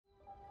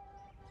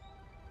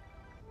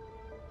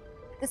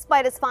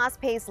Despite its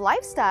fast-paced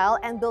lifestyle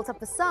and built-up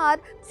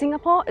facade,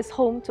 Singapore is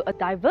home to a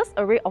diverse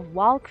array of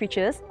wild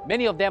creatures.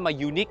 Many of them are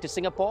unique to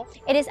Singapore.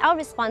 It is our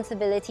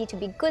responsibility to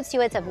be good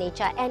stewards of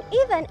nature and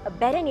even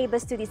better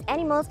neighbours to these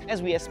animals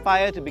As we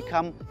aspire to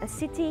become A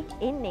city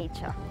in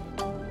nature.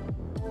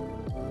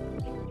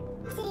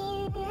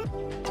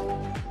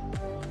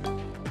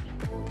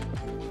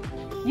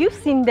 You've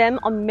seen them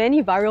on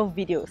many viral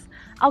videos,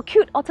 our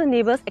cute otter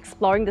neighbours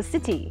exploring the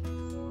city.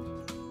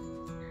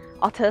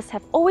 Otters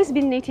have always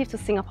been native to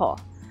Singapore.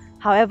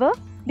 However,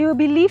 they were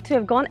believed to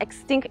have gone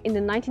extinct in the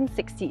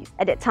 1960s.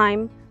 At that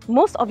time,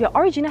 most of their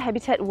original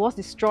habitat was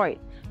destroyed,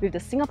 with the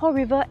Singapore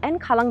River and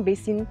Kallang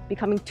Basin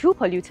becoming too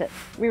polluted.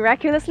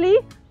 Miraculously,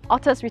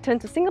 otters returned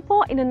to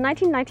Singapore in the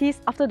 1990s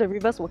after the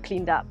rivers were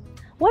cleaned up.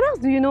 What else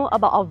do you know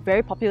about our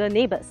very popular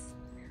neighbours?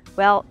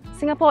 Well,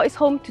 Singapore is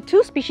home to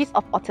two species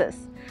of otters.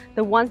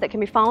 The ones that can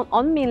be found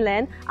on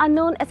mainland are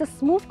known as the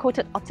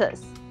smooth-coated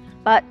otters.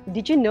 But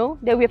did you know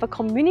that we have a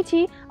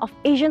community of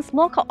Asian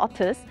small-coat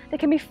otters that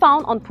can be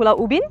found on Pulau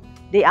Ubin?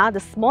 They are the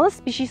smallest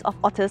species of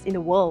otters in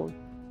the world.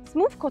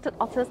 Smooth-coated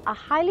otters are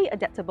highly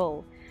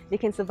adaptable. They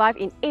can survive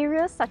in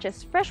areas such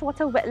as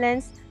freshwater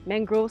wetlands,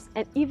 mangroves,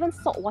 and even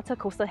saltwater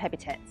coastal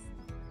habitats.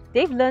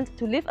 They've learned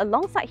to live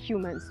alongside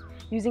humans,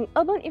 using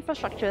urban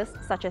infrastructures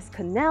such as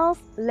canals,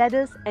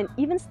 ladders, and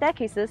even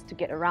staircases to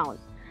get around.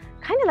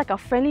 Kinda like our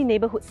friendly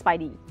neighbourhood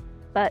Spidey.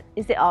 But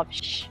instead of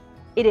shh,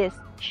 it is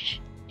shh,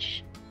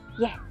 shh.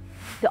 Yeah,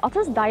 the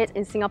otter's diet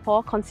in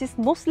Singapore consists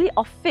mostly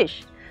of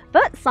fish,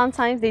 but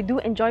sometimes they do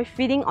enjoy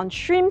feeding on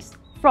shrimps,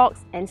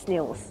 frogs, and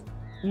snails.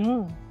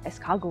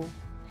 Escargot.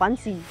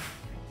 Fancy.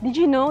 Did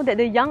you know that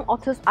the young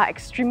otters are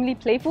extremely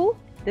playful?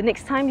 The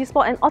next time you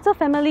spot an otter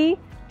family,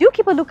 do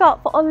keep a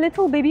lookout for a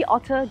little baby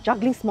otter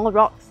juggling small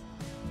rocks.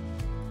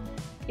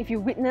 If you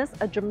witness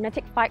a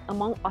dramatic fight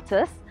among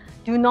otters,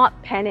 do not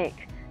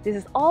panic. This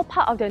is all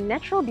part of their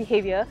natural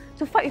behaviour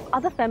to fight with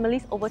other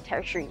families over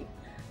territory.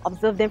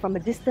 Observe them from a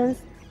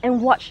distance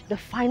and watch the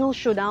final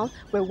showdown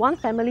where one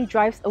family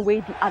drives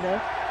away the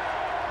other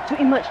to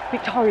emerge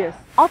victorious.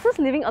 Otters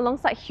living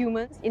alongside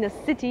humans in a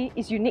city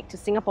is unique to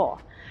Singapore.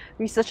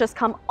 Researchers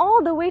come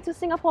all the way to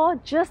Singapore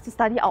just to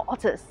study our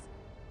otters.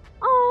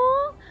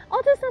 Aww,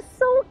 otters are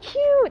so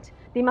cute!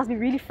 They must be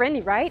really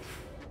friendly, right?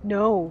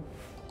 No.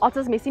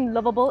 Otters may seem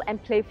lovable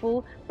and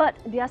playful, but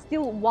they are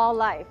still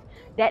wildlife.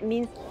 That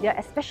means they are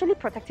especially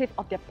protective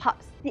of their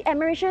pups. The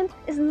admiration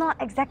is not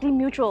exactly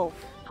mutual.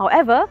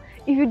 However,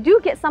 if you do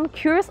get some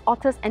curious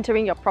otters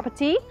entering your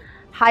property,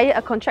 hire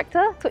a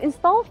contractor to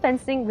install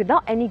fencing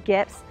without any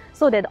gaps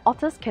so that the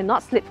otters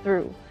cannot slip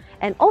through.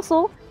 And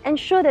also,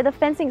 ensure that the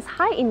fencing is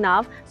high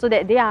enough so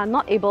that they are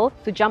not able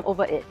to jump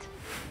over it.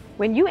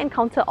 When you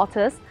encounter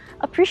otters,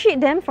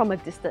 appreciate them from a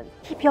distance.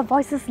 Keep your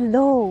voices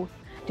low.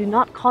 Do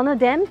not corner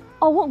them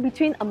or walk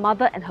between a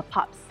mother and her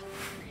pups.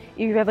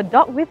 If you have a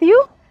dog with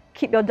you,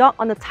 keep your dog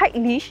on a tight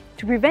leash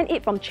to prevent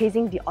it from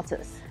chasing the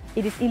otters.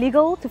 It is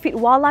illegal to feed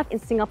wildlife in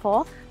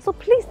Singapore, so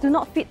please do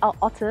not feed our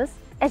otters,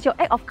 as your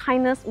act of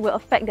kindness will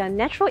affect their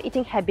natural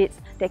eating habits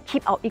that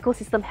keep our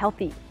ecosystem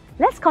healthy.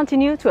 Let's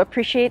continue to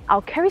appreciate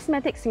our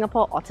charismatic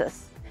Singapore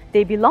otters.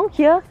 They belong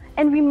here,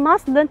 and we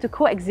must learn to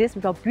coexist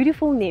with our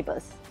beautiful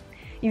neighbours.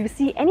 If you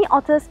see any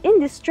otters in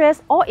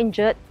distress or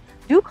injured,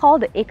 do call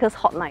the Acres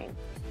hotline.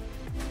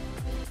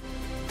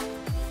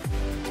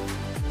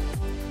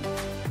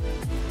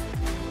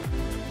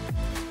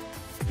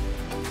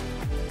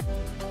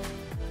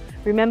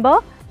 Remember,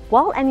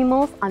 wild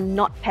animals are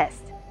not pests.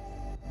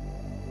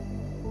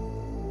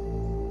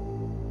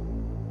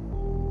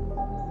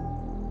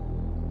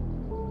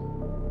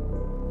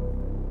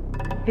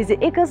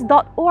 Visit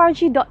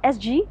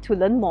acres.org.sg to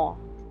learn more.